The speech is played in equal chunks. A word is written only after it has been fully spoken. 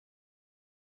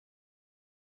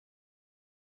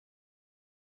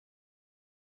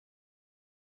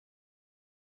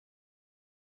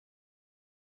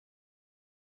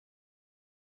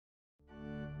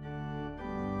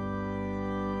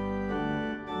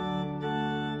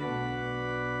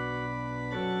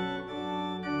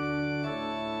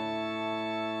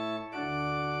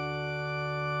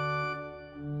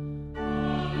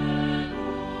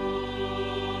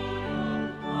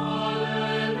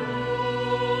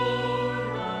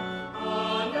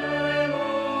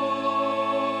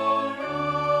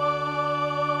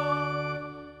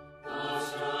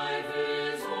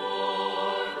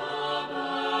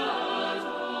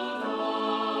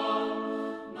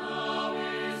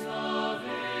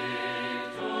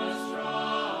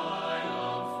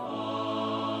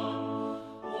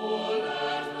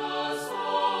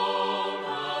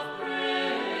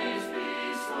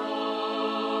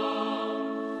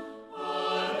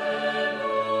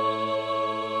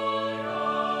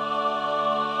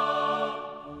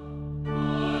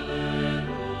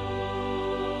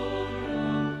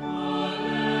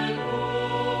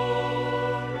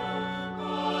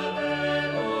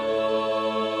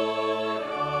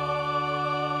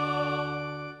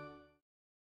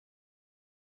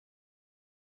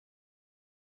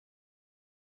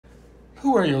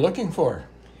Who are you looking for?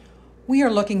 We are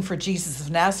looking for Jesus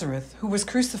of Nazareth, who was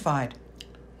crucified.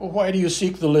 Why do you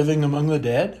seek the living among the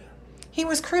dead? He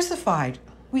was crucified.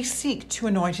 We seek to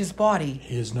anoint his body.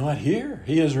 He is not here.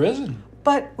 He is risen.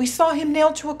 But we saw him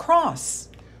nailed to a cross.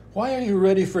 Why are you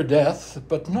ready for death,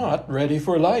 but not ready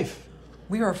for life?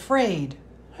 We are afraid.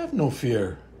 Have no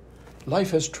fear. Life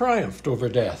has triumphed over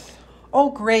death. O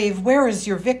grave, where is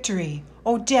your victory?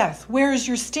 O death, where is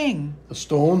your sting? The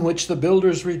stone which the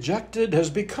builders rejected has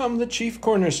become the chief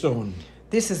cornerstone.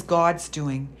 This is God's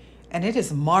doing, and it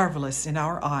is marvelous in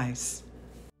our eyes.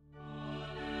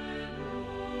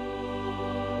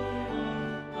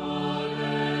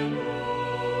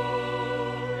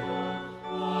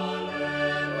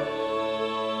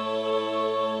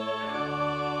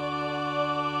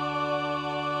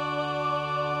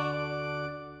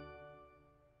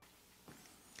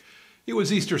 It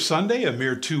was Easter Sunday a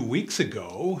mere 2 weeks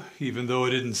ago, even though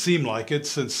it didn't seem like it,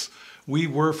 since we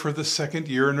were for the second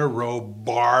year in a row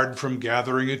barred from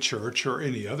gathering at church or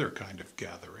any other kind of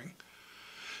gathering.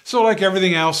 So like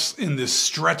everything else in this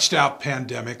stretched out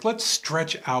pandemic, let's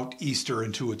stretch out Easter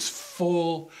into its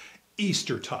full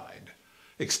Eastertide,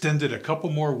 extended a couple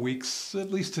more weeks,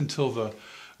 at least until the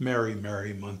merry,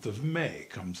 merry month of May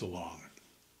comes along.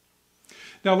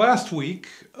 Now, last week,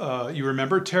 you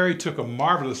remember, Terry took a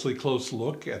marvelously close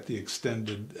look at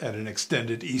an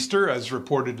extended Easter as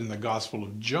reported in the Gospel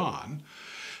of John.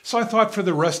 So I thought for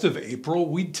the rest of April,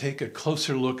 we'd take a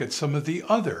closer look at some of the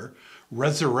other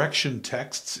resurrection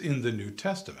texts in the New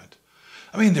Testament.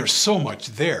 I mean, there's so much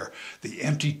there. The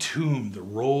empty tomb, the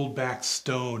rolled back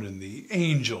stone, and the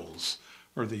angels,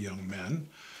 or the young men,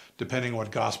 depending on what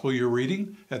gospel you're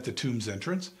reading, at the tomb's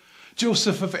entrance.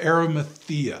 Joseph of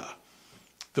Arimathea,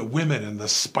 the women and the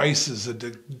spices, the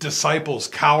disciples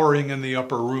cowering in the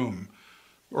upper room,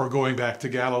 or going back to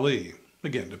Galilee,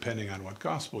 again, depending on what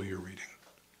gospel you're reading.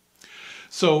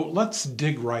 So let's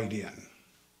dig right in.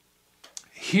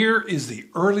 Here is the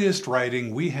earliest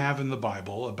writing we have in the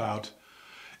Bible about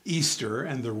Easter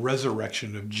and the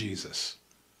resurrection of Jesus.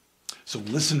 So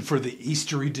listen for the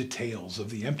Eastery details of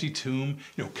the empty tomb,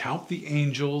 count the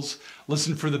angels,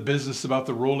 listen for the business about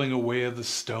the rolling away of the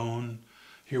stone.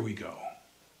 Here we go.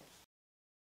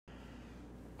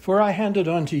 For I handed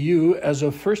on to you as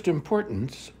of first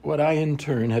importance what I in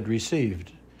turn had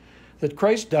received, that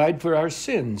Christ died for our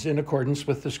sins in accordance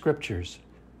with the Scriptures,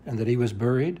 and that he was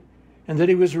buried, and that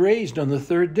he was raised on the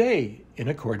third day in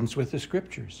accordance with the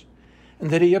Scriptures,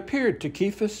 and that he appeared to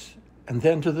Cephas and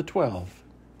then to the 12.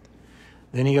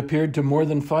 Then he appeared to more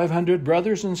than 500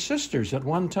 brothers and sisters at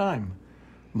one time,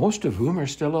 most of whom are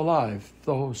still alive,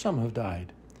 though some have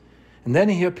died. And then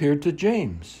he appeared to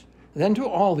James, then to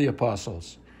all the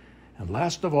apostles. And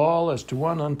last of all, as to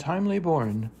one untimely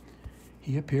born,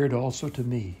 he appeared also to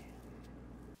me.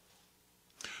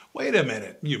 Wait a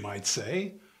minute, you might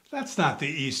say. That's not the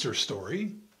Easter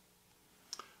story.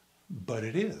 But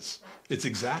it is. It's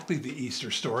exactly the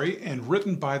Easter story and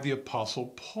written by the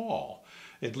Apostle Paul,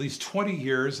 at least 20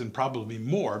 years and probably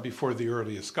more before the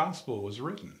earliest gospel was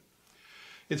written.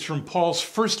 It's from Paul's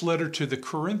first letter to the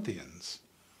Corinthians.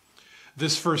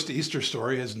 This first Easter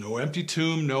story has no empty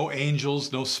tomb, no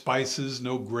angels, no spices,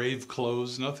 no grave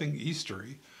clothes, nothing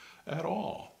Eastery at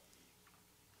all.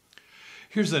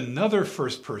 Here's another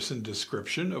first-person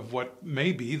description of what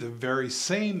may be the very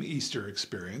same Easter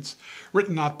experience,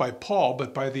 written not by Paul,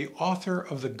 but by the author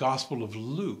of the Gospel of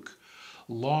Luke,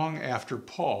 long after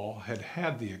Paul had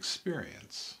had the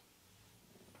experience.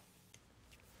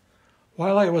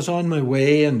 While I was on my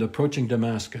way and approaching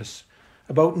Damascus,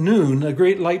 about noon, a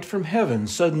great light from heaven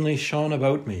suddenly shone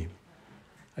about me.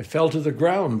 I fell to the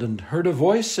ground and heard a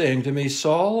voice saying to me,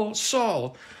 "Saul,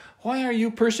 Saul, why are you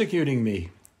persecuting me?"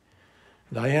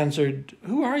 And I answered,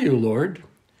 "Who are you, Lord?"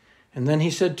 And then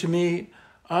he said to me,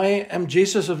 "I am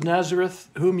Jesus of Nazareth,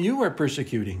 whom you are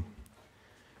persecuting."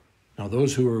 Now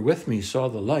those who were with me saw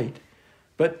the light,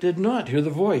 but did not hear the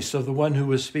voice of the one who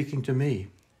was speaking to me.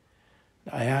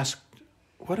 I asked,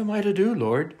 "What am I to do,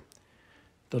 Lord?"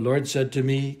 The Lord said to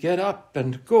me, "Get up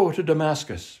and go to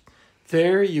Damascus.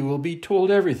 There you will be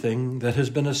told everything that has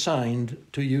been assigned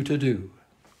to you to do."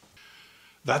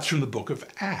 That's from the book of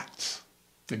Acts,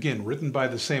 again, written by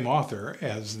the same author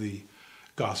as the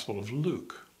Gospel of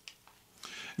Luke.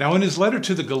 Now, in his letter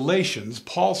to the Galatians,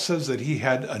 Paul says that he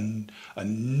had a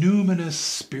numinous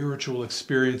spiritual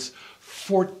experience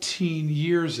 14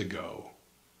 years ago.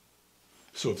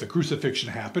 So if the crucifixion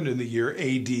happened in the year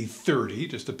AD 30,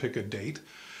 just to pick a date,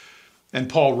 and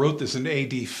Paul wrote this in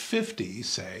AD 50,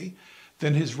 say,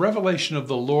 then his revelation of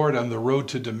the Lord on the road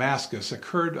to Damascus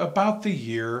occurred about the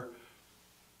year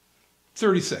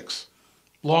 36,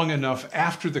 long enough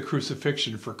after the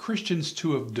crucifixion for Christians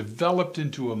to have developed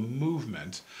into a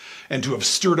movement and to have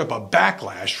stirred up a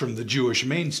backlash from the Jewish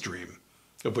mainstream,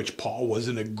 of which Paul was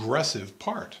an aggressive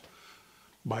part,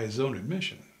 by his own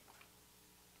admission.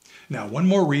 Now, one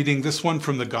more reading, this one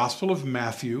from the Gospel of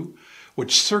Matthew,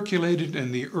 which circulated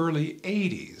in the early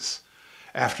 80s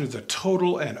after the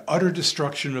total and utter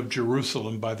destruction of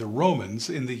Jerusalem by the Romans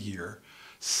in the year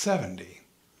 70.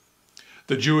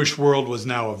 The Jewish world was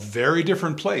now a very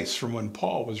different place from when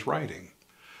Paul was writing.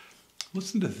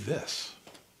 Listen to this.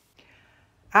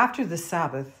 After the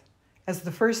Sabbath, as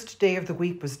the first day of the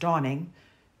week was dawning,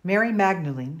 Mary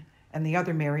Magdalene and the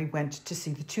other Mary went to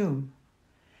see the tomb.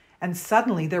 And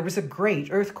suddenly there was a great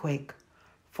earthquake,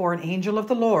 for an angel of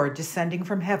the Lord descending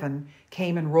from heaven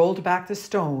came and rolled back the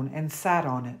stone and sat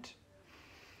on it.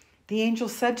 The angel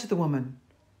said to the woman,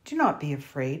 "Do not be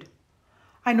afraid.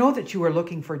 I know that you are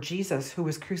looking for Jesus who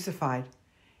was crucified.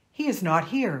 He is not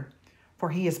here, for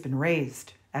he has been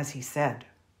raised, as he said.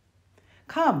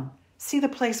 Come, see the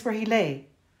place where he lay.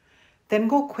 Then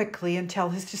go quickly and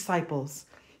tell his disciples,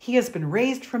 he has been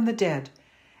raised from the dead,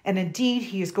 and indeed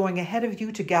he is going ahead of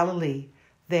you to Galilee.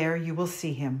 There you will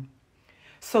see him."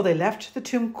 So they left the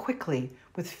tomb quickly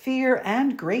with fear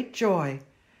and great joy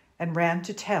and ran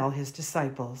to tell his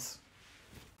disciples.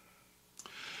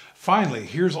 Finally,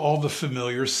 here's all the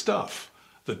familiar stuff.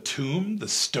 The tomb, the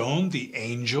stone, the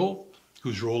angel,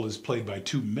 whose role is played by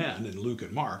two men in Luke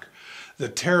and Mark, the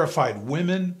terrified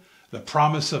women, the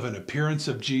promise of an appearance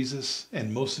of Jesus,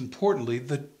 and most importantly,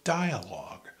 the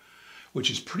dialogue,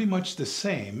 which is pretty much the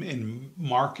same in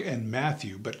Mark and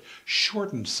Matthew, but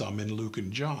shortened some in Luke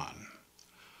and John.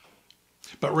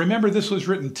 But remember, this was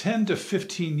written 10 to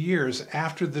 15 years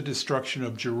after the destruction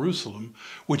of Jerusalem,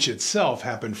 which itself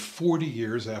happened 40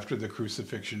 years after the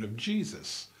crucifixion of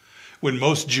Jesus, when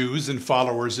most Jews and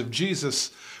followers of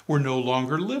Jesus were no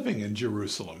longer living in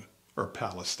Jerusalem or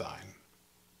Palestine.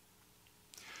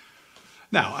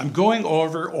 Now, I'm going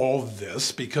over all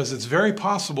this because it's very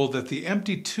possible that the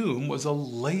empty tomb was a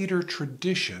later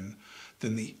tradition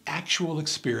than the actual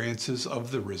experiences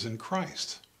of the risen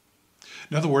Christ.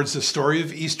 In other words, the story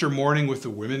of Easter morning with the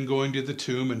women going to the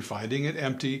tomb and finding it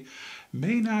empty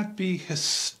may not be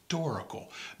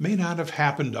historical, may not have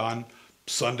happened on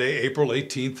Sunday, April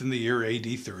 18th in the year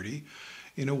AD 30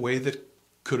 in a way that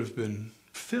could have been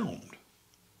filmed.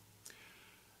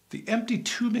 The empty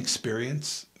tomb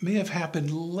experience may have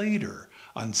happened later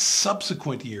on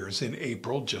subsequent years in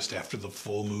April, just after the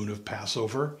full moon of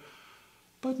Passover,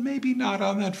 but maybe not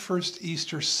on that first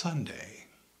Easter Sunday.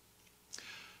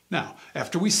 Now,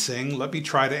 after we sing, let me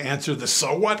try to answer the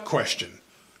so what question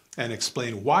and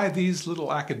explain why these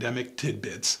little academic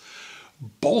tidbits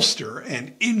bolster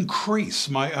and increase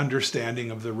my understanding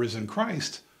of the risen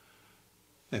Christ,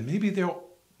 and maybe they'll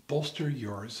bolster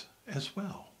yours as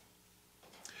well.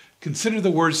 Consider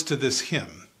the words to this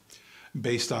hymn,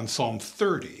 based on Psalm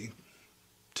 30,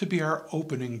 to be our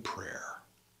opening prayer.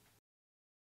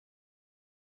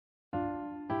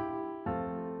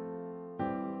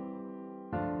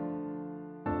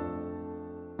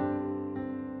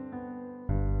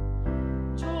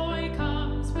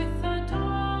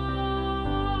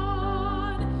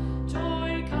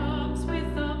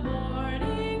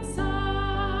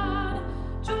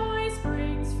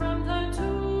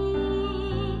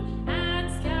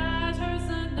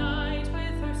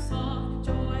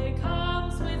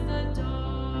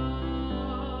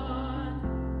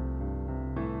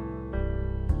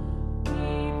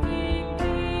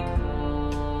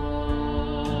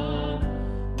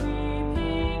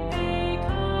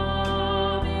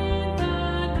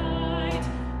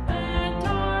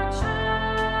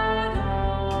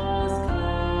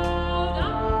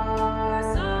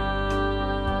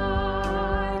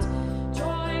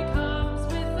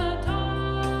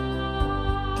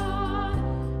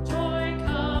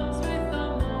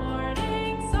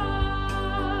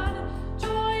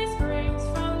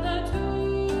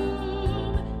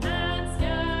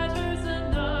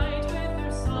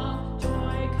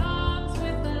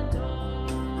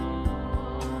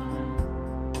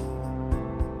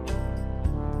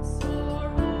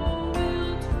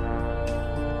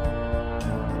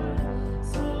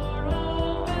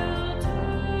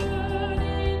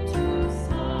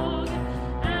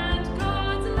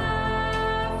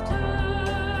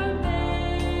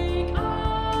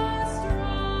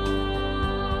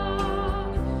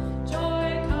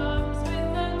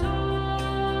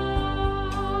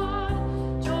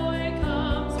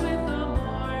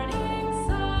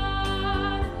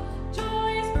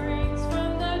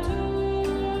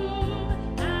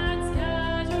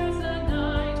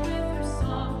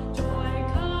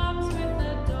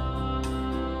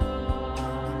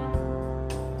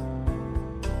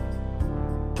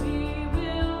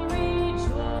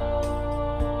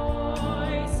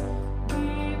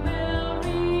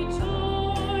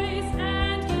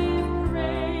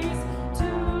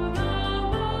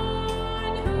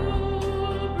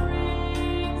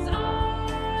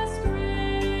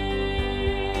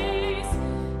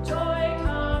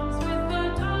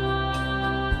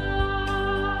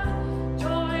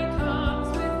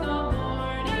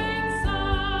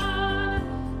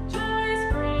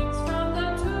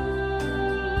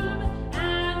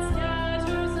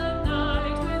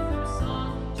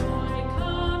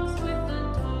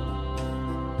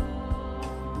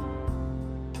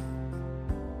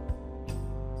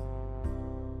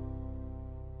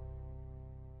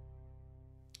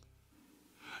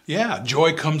 Yeah,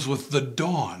 joy comes with the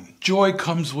dawn. Joy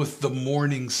comes with the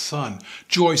morning sun.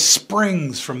 Joy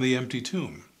springs from the empty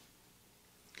tomb.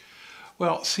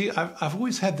 Well, see, I've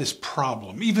always had this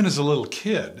problem, even as a little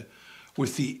kid,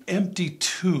 with the empty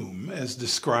tomb as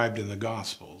described in the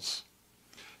Gospels.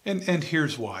 And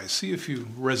here's why. See if you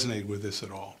resonate with this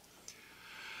at all.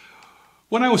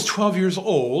 When I was 12 years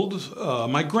old,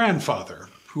 my grandfather,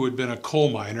 who had been a coal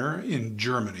miner in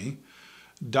Germany,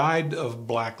 died of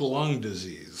black lung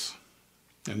disease.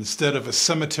 And instead of a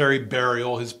cemetery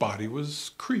burial, his body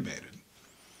was cremated.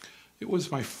 It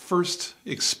was my first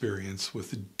experience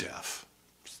with death,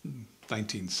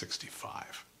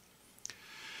 1965.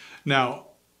 Now,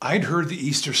 I'd heard the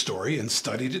Easter story and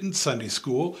studied it in Sunday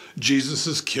school. Jesus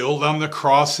is killed on the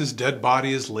cross. His dead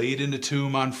body is laid in a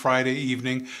tomb on Friday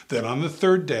evening. Then on the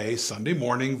third day, Sunday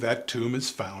morning, that tomb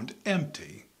is found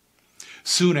empty.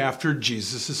 Soon after,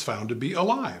 Jesus is found to be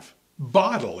alive,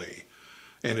 bodily,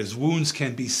 and his wounds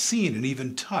can be seen and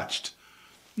even touched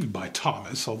by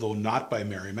Thomas, although not by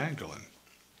Mary Magdalene.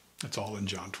 That's all in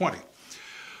John 20.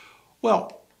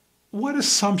 Well, what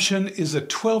assumption is a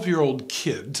 12-year-old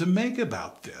kid to make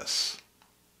about this?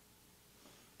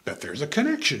 That there's a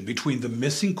connection between the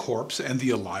missing corpse and the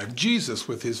alive Jesus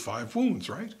with his 5 wounds,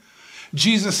 right?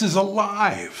 Jesus is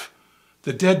alive.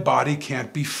 The dead body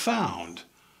can't be found.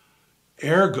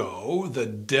 Ergo, the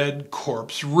dead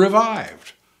corpse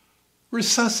revived,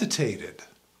 resuscitated.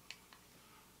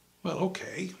 Well,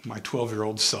 okay, my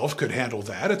 12-year-old self could handle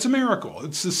that. It's a miracle.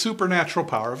 It's the supernatural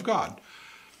power of God.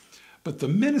 But the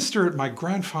minister at my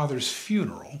grandfather's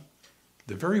funeral,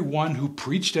 the very one who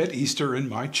preached at Easter in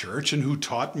my church and who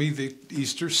taught me the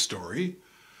Easter story,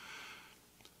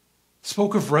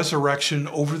 spoke of resurrection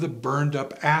over the burned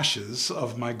up ashes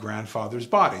of my grandfather's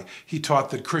body. He taught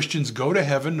that Christians go to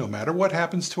heaven no matter what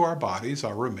happens to our bodies,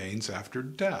 our remains after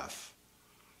death.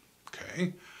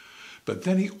 Okay? But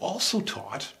then he also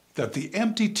taught that the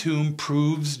empty tomb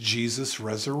proves Jesus'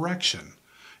 resurrection.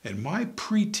 And my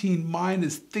preteen mind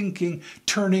is thinking,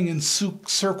 turning in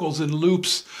circles and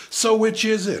loops. So which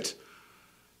is it?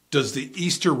 Does the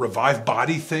Easter revive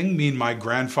body thing mean my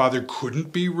grandfather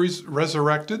couldn't be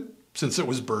resurrected since it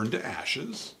was burned to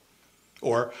ashes?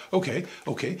 Or, okay,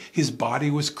 his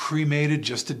body was cremated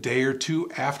just a day or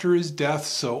two after his death,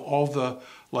 so all the,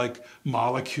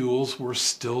 molecules were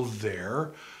still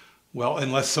there. Well,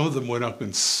 unless some of them went up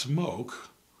in smoke.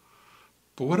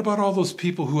 But what about all those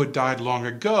people who had died long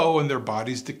ago and their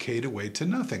bodies decayed away to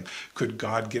nothing? Could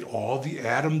God get all the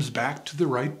atoms back to the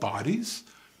right bodies?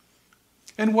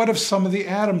 And what if some of the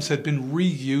atoms had been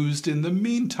reused in the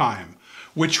meantime?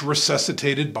 Which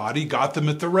resuscitated body got them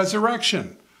at the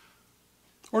resurrection?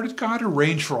 Or did God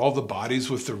arrange for all the bodies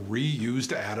with the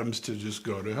reused atoms to just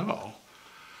go to hell?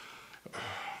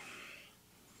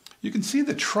 You can see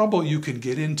the trouble you can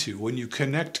get into when you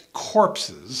connect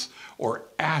corpses or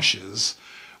ashes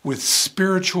with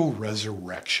spiritual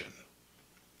resurrection.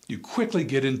 You quickly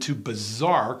get into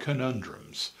bizarre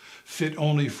conundrums, fit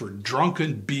only for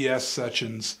drunken BS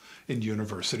sessions in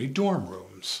university dorm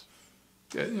rooms.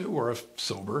 Or if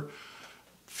sober,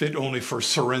 fit only for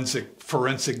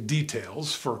forensic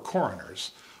details for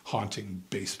coroners haunting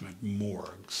basement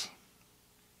morgues.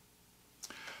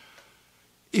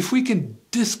 If we can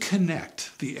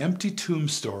disconnect the empty tomb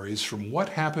stories from what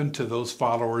happened to those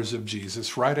followers of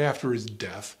Jesus right after his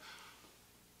death,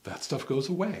 that stuff goes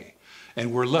away.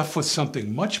 And we're left with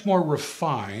something much more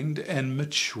refined and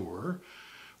mature,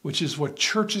 which is what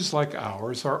churches like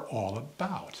ours are all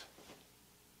about.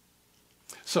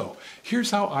 So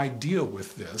here's how I deal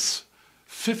with this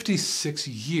 56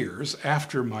 years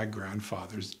after my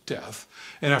grandfather's death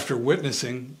and after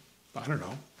witnessing,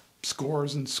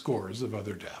 scores and scores of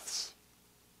other deaths.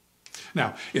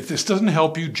 Now, if this doesn't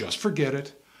help you, just forget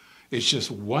it. It's just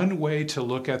one way to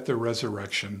look at the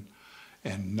resurrection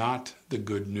and not the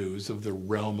good news of the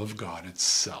realm of God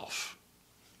itself.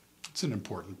 It's an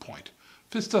important point.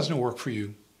 If this doesn't work for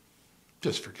you,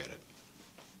 just forget it.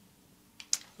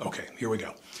 Okay, here we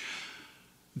go.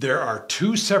 There are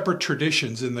 2 separate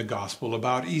traditions in the gospel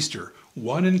about Easter.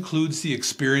 One includes the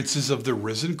experiences of the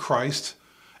risen Christ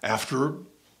after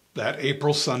that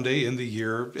April Sunday in the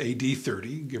year AD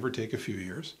 30, give or take a few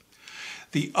years.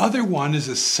 The other one is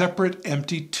a separate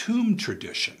empty tomb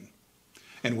tradition.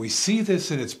 And we see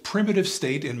this in its primitive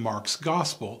state in Mark's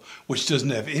gospel, which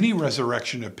doesn't have any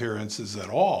resurrection appearances at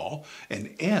all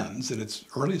and ends, in its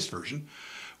earliest version,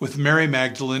 with Mary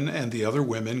Magdalene and the other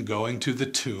women going to the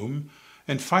tomb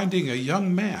and finding a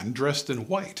young man dressed in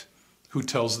white who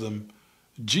tells them,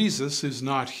 Jesus is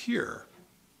not here,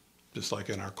 just like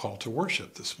in our call to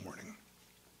worship this morning.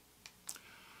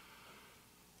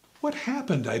 What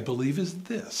happened, I believe, is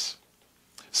this.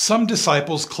 Some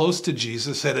disciples close to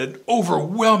Jesus had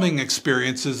overwhelming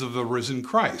experiences of the risen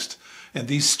Christ, and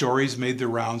these stories made the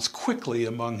rounds quickly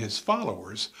among his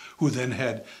followers, who then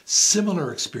had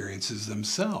similar experiences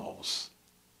themselves.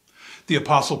 The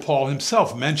Apostle Paul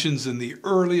himself mentions in the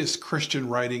earliest Christian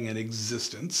writing in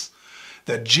existence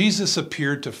that Jesus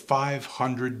appeared to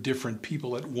 500 different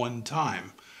people at one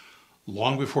time,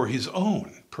 long before his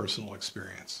own personal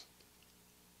experience.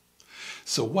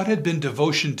 So what had been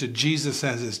devotion to Jesus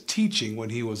as his teaching when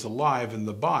he was alive in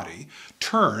the body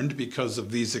turned, because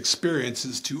of these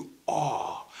experiences, to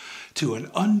awe, to an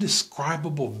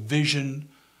undescribable vision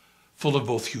full of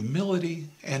both humility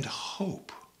and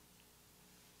hope.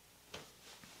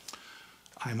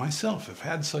 I myself have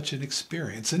had such an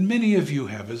experience, and many of you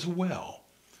have as well.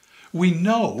 We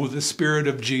know the Spirit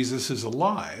of Jesus is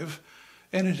alive,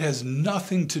 and it has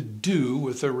nothing to do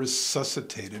with a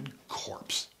resuscitated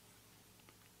corpse.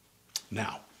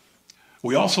 Now,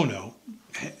 we also know,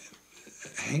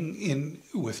 hang in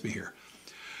with me here,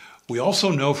 we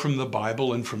also know from the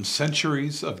Bible and from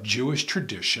centuries of Jewish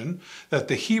tradition that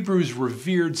the Hebrews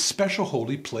revered special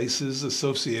holy places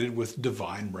associated with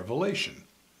divine revelation.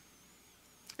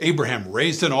 Abraham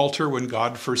raised an altar when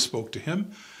God first spoke to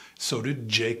him. So did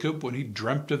Jacob when he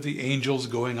dreamt of the angels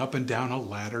going up and down a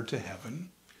ladder to heaven.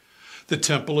 The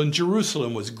temple in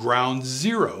Jerusalem was ground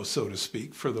zero, so to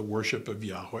speak, for the worship of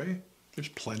Yahweh. There's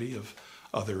plenty of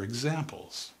other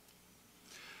examples.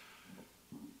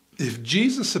 If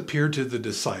Jesus appeared to the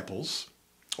disciples,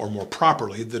 or more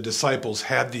properly, the disciples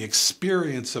had the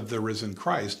experience of the risen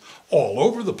Christ all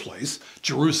over the place,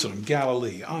 Jerusalem,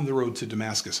 Galilee, on the road to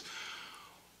Damascus,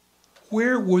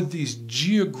 where would these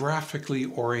geographically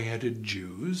oriented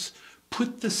Jews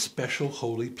put the special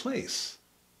holy place,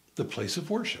 the place of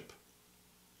worship?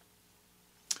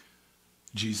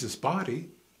 Jesus' body,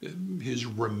 his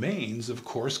remains, of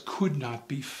course, could not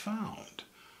be found.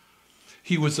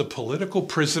 He was a political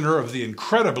prisoner of the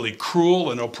incredibly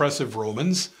cruel and oppressive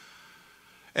Romans,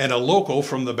 and a local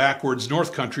from the backwards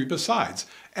North Country besides.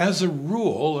 As a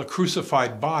rule, a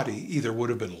crucified body either would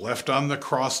have been left on the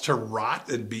cross to rot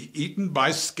and be eaten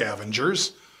by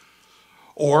scavengers,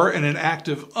 or in an act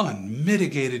of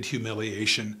unmitigated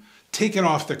humiliation, taken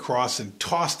off the cross and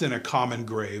tossed in a common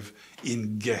grave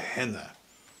in Gehenna,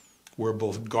 where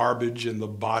both garbage and the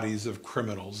bodies of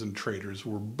criminals and traitors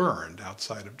were burned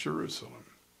outside of Jerusalem.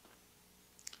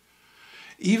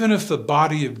 Even if the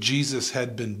body of Jesus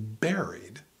had been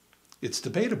buried, it's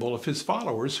debatable if his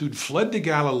followers, who'd fled to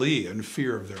Galilee in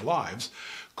fear of their lives,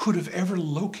 could have ever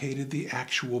located the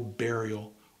actual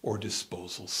burial or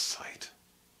disposal site.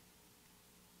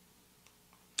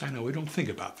 I know we don't think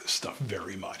about this stuff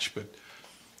very much, but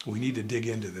we need to dig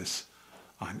into this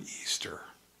on Easter.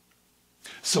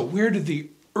 So where did the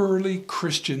early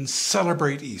Christians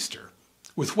celebrate Easter?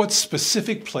 With what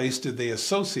specific place did they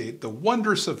associate the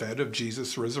wondrous event of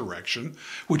Jesus' resurrection,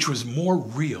 which was more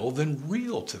real than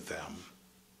real to them?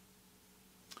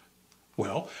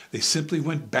 Well, they simply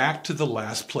went back to the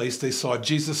last place they saw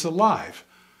Jesus alive,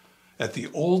 at the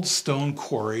old stone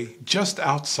quarry just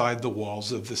outside the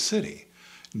walls of the city,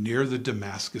 near the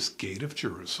Damascus gate of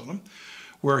Jerusalem,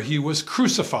 where he was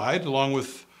crucified along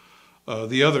with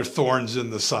the other thorns in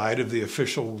the side of the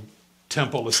official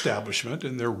temple establishment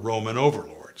and their Roman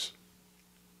overlords.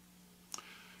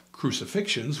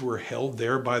 Crucifixions were held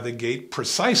there by the gate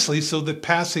precisely so that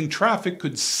passing traffic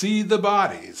could see the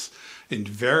bodies in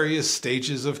various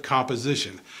stages of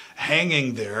composition,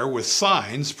 hanging there with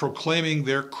signs proclaiming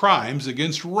their crimes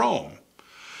against Rome.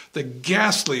 The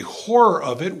ghastly horror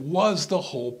of it was the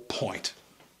whole point.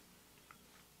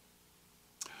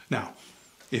 Now,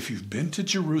 if you've been to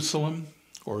Jerusalem,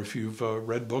 or if you've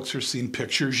read books or seen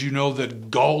pictures, you know that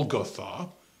Golgotha,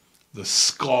 the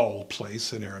skull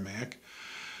place in Aramaic,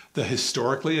 the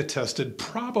historically attested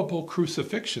probable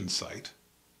crucifixion site,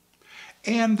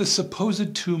 and the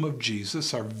supposed tomb of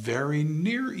Jesus are very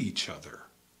near each other.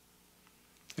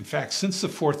 In fact, since the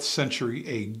 4th century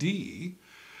A.D.,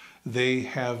 they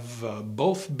have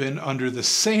both been under the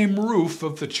same roof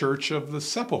of the Church of the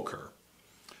Sepulchre,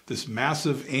 this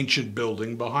massive ancient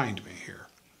building behind me here.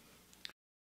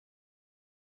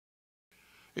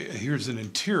 Here's an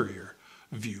interior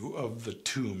view of the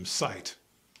tomb site.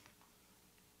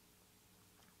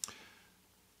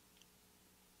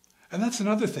 And that's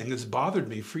another thing that's bothered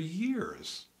me for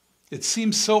years. It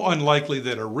seems so unlikely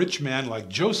that a rich man like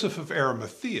Joseph of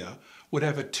Arimathea would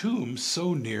have a tomb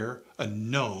so near a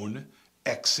known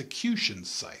execution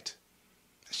site.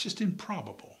 It's just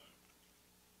improbable.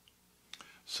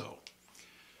 So,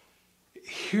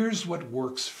 here's what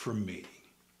works for me.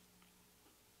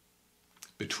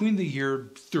 Between the year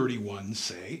 31,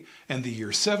 say, and the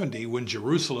year 70, when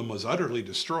Jerusalem was utterly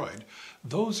destroyed,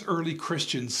 those early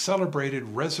Christians celebrated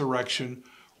resurrection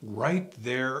right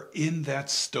there in that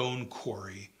stone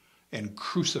quarry and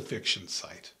crucifixion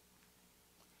site.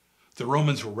 The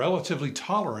Romans were relatively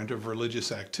tolerant of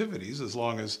religious activities as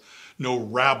long as no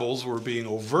rabbles were being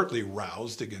overtly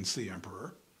roused against the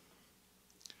emperor.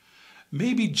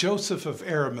 Maybe Joseph of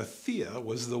Arimathea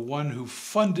was the one who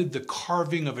funded the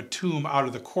carving of a tomb out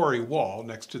of the quarry wall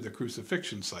next to the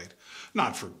crucifixion site,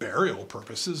 not for burial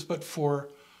purposes, but for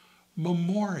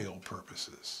memorial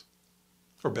purposes,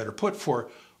 or better put, for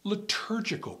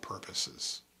liturgical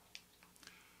purposes.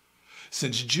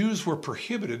 Since Jews were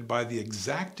prohibited by the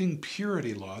exacting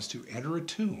purity laws to enter a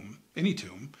tomb, any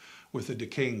tomb, with a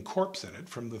decaying corpse in it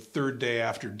from the third day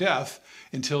after death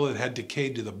until it had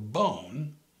decayed to the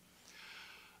bone,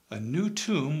 a new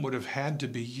tomb would have had to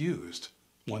be used,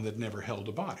 one that never held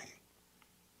a body.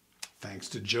 Thanks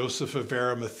to Joseph of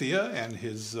Arimathea and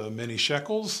his many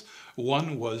shekels,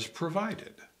 one was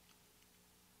provided.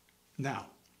 Now,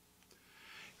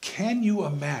 can you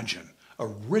imagine a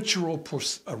ritual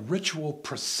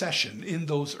procession in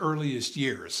those earliest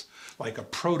years, like a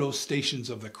proto-Stations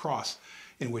of the Cross,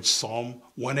 in which Psalm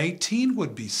 118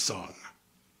 would be sung?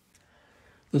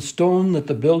 The stone that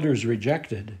the builders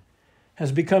rejected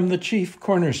has become the chief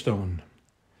cornerstone.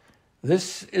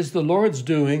 This is the Lord's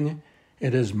doing.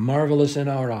 It is marvelous in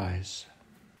our eyes.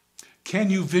 Can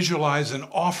you visualize an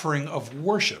offering of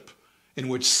worship in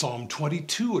which Psalm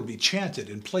 22 would be chanted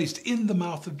and placed in the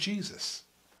mouth of Jesus?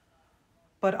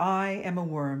 But I am a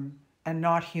worm and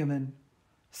not human,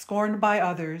 scorned by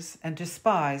others and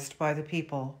despised by the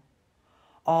people.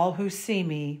 All who see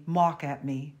me mock at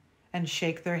me and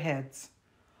shake their heads.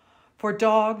 For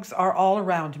dogs are all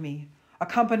around me. A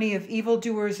company of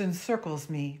evildoers encircles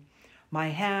me. My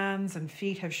hands and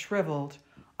feet have shriveled.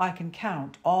 I can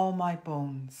count all my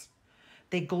bones.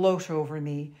 They gloat over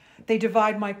me. They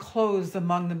divide my clothes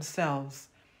among themselves.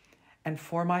 And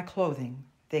for my clothing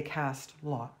they cast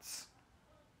lots.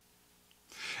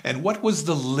 And what was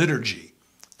the liturgy,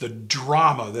 the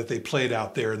drama that they played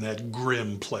out there in that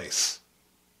grim place?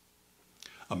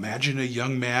 Imagine a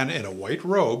young man in a white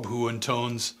robe who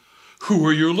intones, "Who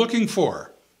are you looking for?"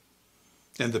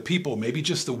 And the people, maybe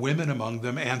just the women among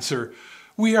them, answer,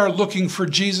 "We are looking for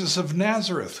Jesus of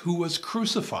Nazareth, who was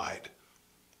crucified."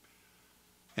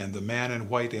 And the man in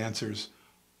white answers,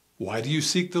 "Why do you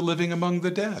seek the living among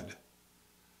the dead?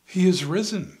 He is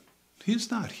risen. He is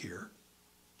not here."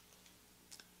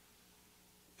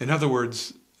 In other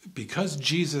words, because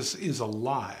Jesus is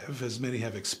alive, as many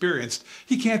have experienced,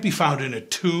 he can't be found in a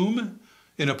tomb,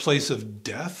 in a place of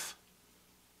death.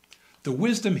 The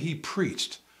wisdom he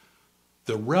preached,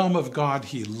 the realm of God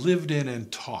he lived in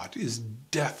and taught, is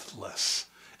deathless,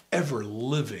 ever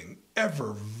living,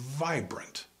 ever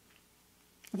vibrant.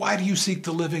 Why do you seek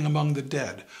the living among the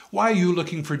dead? Why are you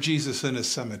looking for Jesus in a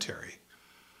cemetery?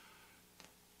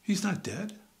 He's not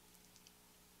dead.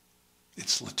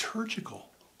 It's liturgical.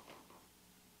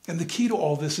 And the key to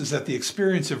all this is that the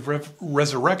experience of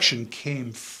resurrection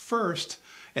came first,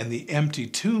 and the empty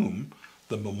tomb,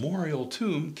 the memorial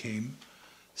tomb, came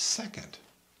second.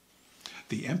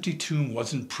 The empty tomb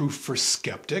wasn't proof for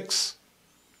skeptics.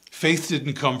 Faith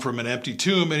didn't come from an empty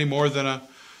tomb any more than an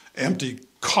empty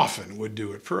coffin would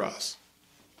do it for us.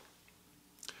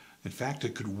 In fact,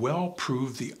 it could well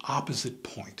prove the opposite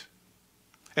point.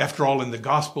 After all, in the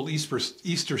gospel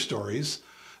Easter stories,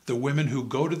 the women who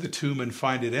go to the tomb and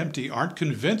find it empty aren't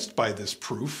convinced by this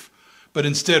proof, but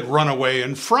instead run away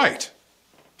in fright.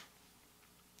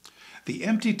 The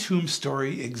empty tomb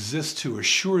story exists to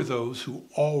assure those who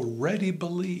already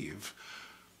believe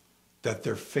that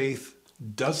their faith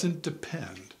doesn't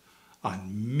depend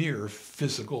on mere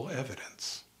physical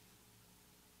evidence.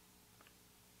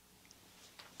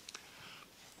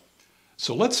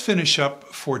 So let's finish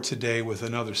up for today with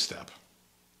another step.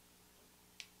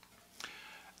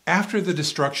 After the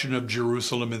destruction of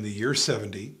Jerusalem in the year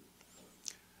 70,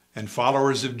 and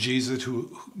followers of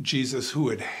Jesus who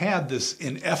had had this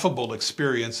ineffable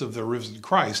experience of the risen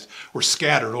Christ were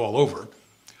scattered all over,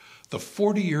 the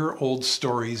 40-year-old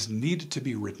stories needed to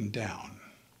be written down.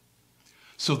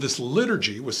 So this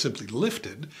liturgy was simply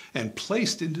lifted and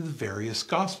placed into the various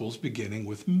Gospels, beginning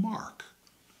with Mark.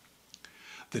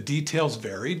 The details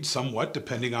varied somewhat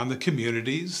depending on the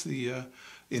communities, the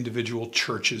individual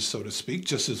churches, so to speak,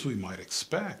 just as we might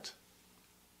expect.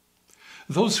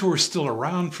 Those who were still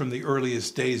around from the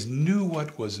earliest days knew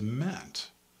what was meant.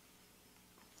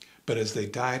 But as they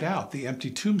died out, the empty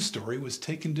tomb story was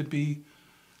taken to be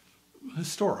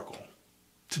historical,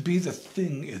 to be the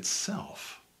thing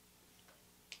itself.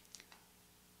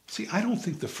 See, I don't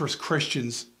think the first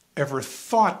Christians ever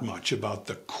thought much about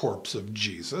the corpse of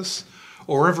Jesus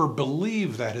or ever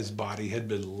believed that his body had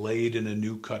been laid in a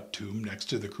new-cut tomb next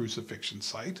to the crucifixion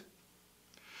site.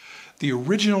 The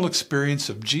original experience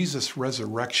of Jesus'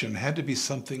 resurrection had to be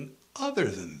something other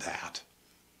than that.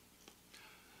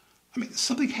 I mean,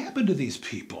 something happened to these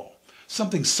people,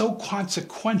 something so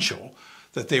consequential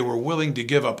that they were willing to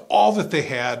give up all that they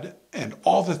had and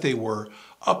all that they were,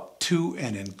 up to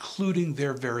and including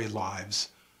their very lives,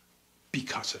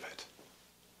 because of it.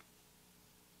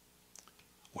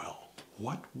 Well,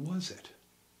 what was it?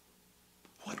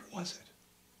 What was it?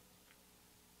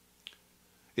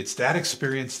 It's that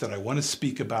experience that I want to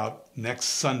speak about next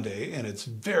Sunday, and it's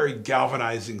very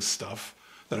galvanizing stuff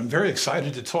that I'm very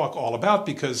excited to talk all about,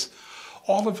 because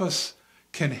all of us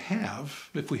can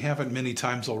have, if we haven't many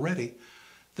times already,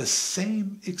 the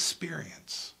same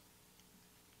experience.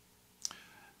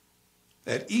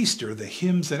 At Easter, the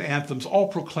hymns and anthems all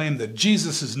proclaim that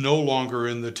Jesus is no longer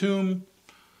in the tomb.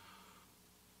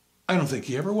 I don't think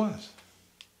he ever was.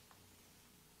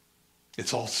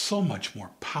 It's all so much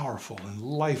more powerful and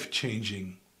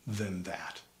life-changing than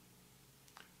that.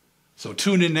 So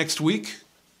tune in next week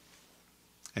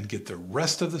and get the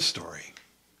rest of the story.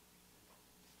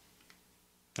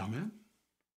 Amen.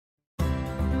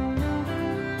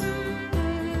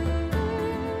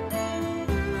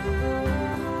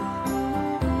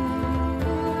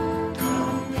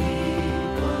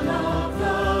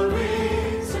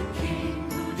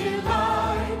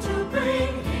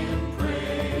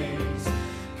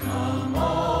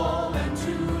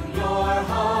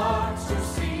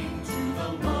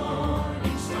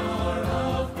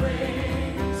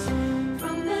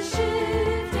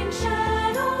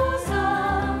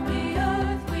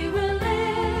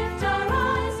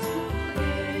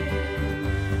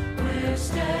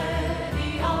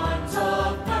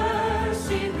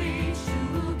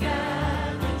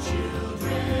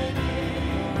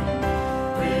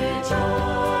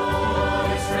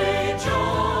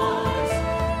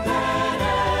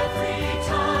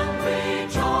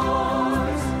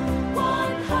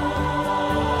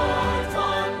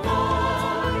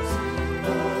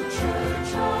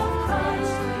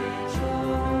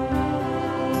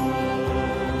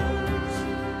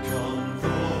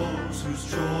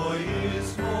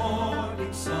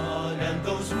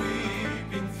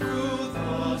 Through the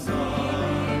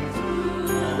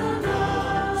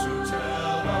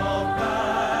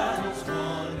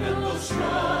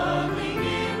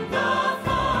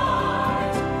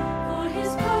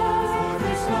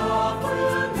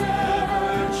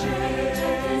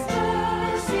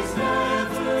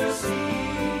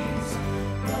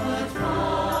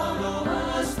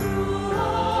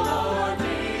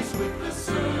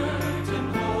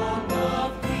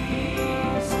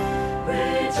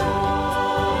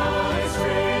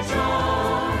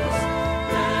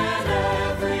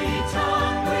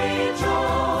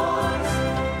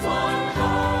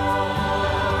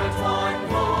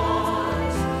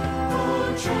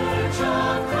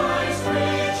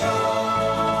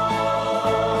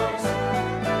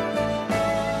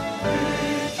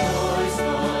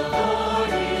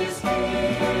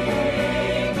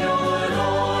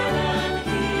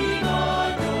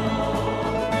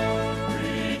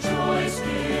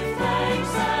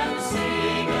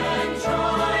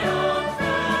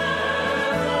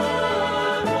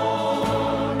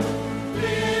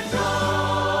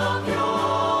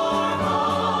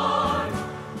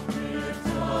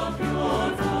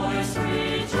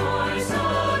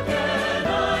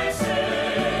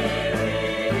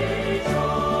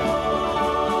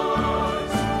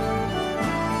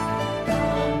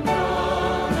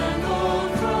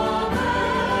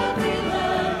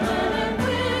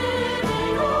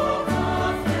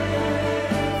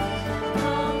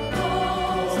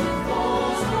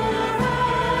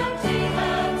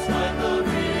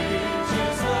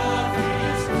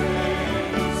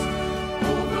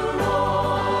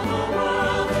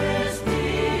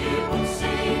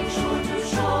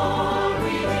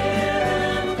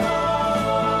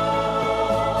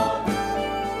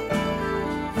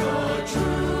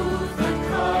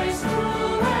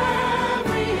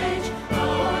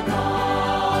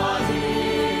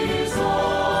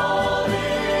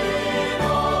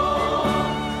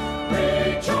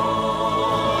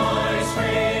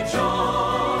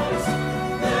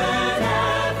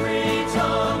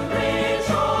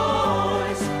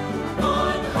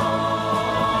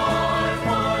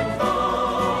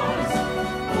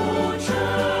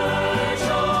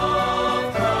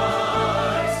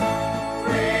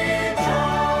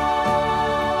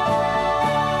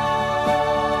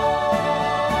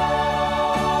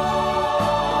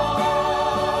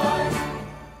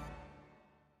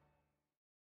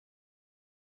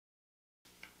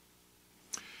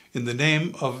In the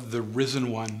name of the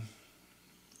risen one,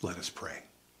 let us pray.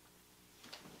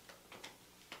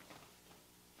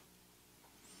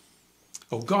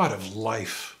 O God of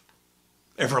life,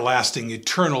 everlasting,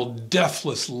 eternal,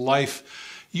 deathless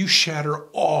life, you shatter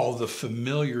all the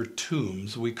familiar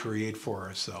tombs we create for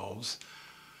ourselves.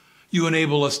 You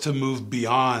enable us to move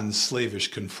beyond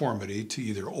slavish conformity to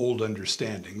either old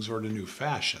understandings or to new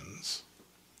fashions.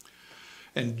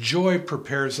 And joy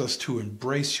prepares us to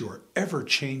embrace your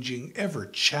ever-changing,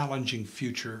 ever-challenging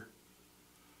future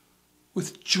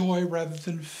with joy rather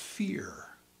than fear.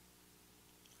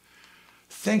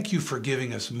 Thank you for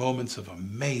giving us moments of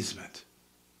amazement,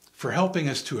 for helping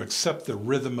us to accept the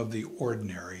rhythm of the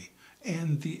ordinary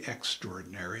and the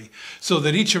extraordinary, so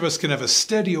that each of us can have a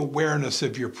steady awareness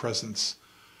of your presence,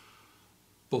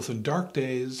 both in dark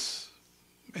days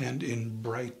and in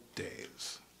bright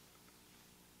days.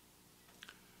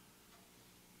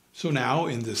 So now,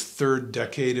 in this third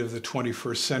decade of the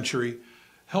 21st century,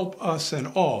 help us and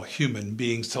all human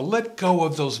beings to let go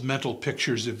of those mental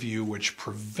pictures of you which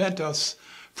prevent us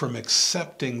from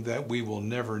accepting that we will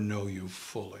never know you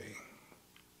fully.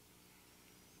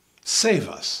 Save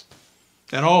us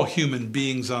and all human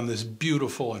beings on this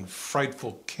beautiful and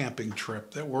frightful camping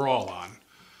trip that we're all on.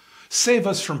 Save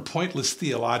us from pointless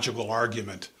theological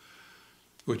argument,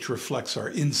 which reflects our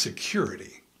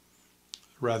insecurity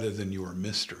rather than your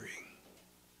mystery.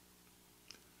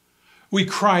 We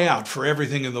cry out for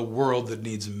everything in the world that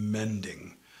needs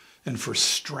mending and for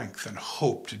strength and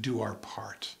hope to do our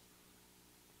part.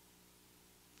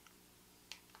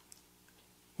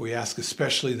 We ask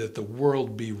especially that the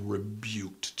world be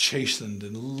rebuked, chastened,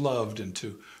 and loved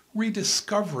into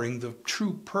rediscovering the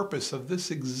true purpose of this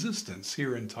existence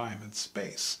here in time and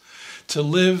space, to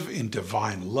live in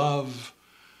divine love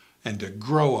and to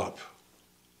grow up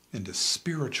into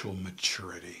spiritual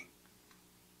maturity.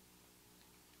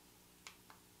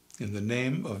 In the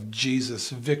name of Jesus,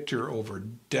 victor over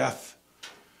death,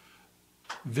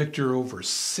 victor over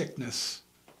sickness,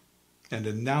 and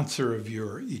announcer of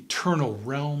your eternal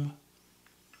realm,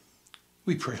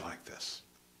 we pray like this.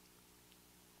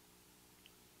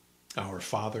 Our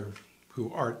Father,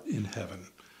 who art in heaven,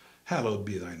 hallowed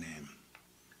be thy name.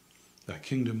 Thy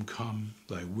kingdom come,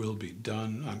 thy will be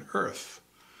done on earth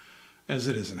as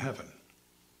it is in heaven.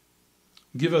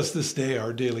 Give us this day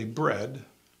our daily bread,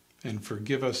 and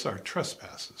forgive us our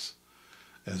trespasses,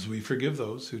 as we forgive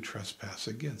those who trespass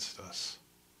against us.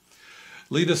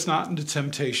 Lead us not into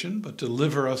temptation, but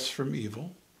deliver us from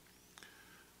evil.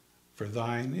 For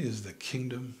thine is the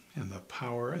kingdom and the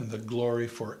power and the glory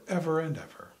forever and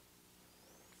ever.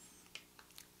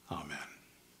 Amen.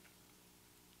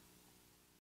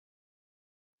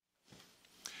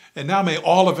 And now may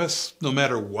all of us, no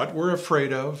matter what we're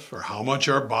afraid of, or how much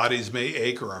our bodies may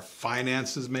ache, or our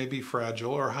finances may be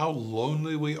fragile, or how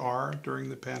lonely we are during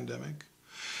the pandemic,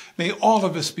 may all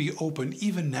of us be open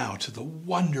even now to the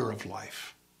wonder of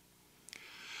life.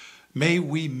 May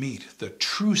we meet the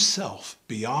true self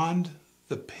beyond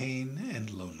the pain and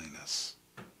loneliness,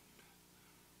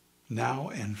 now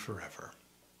and forever.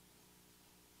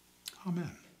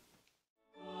 Amen.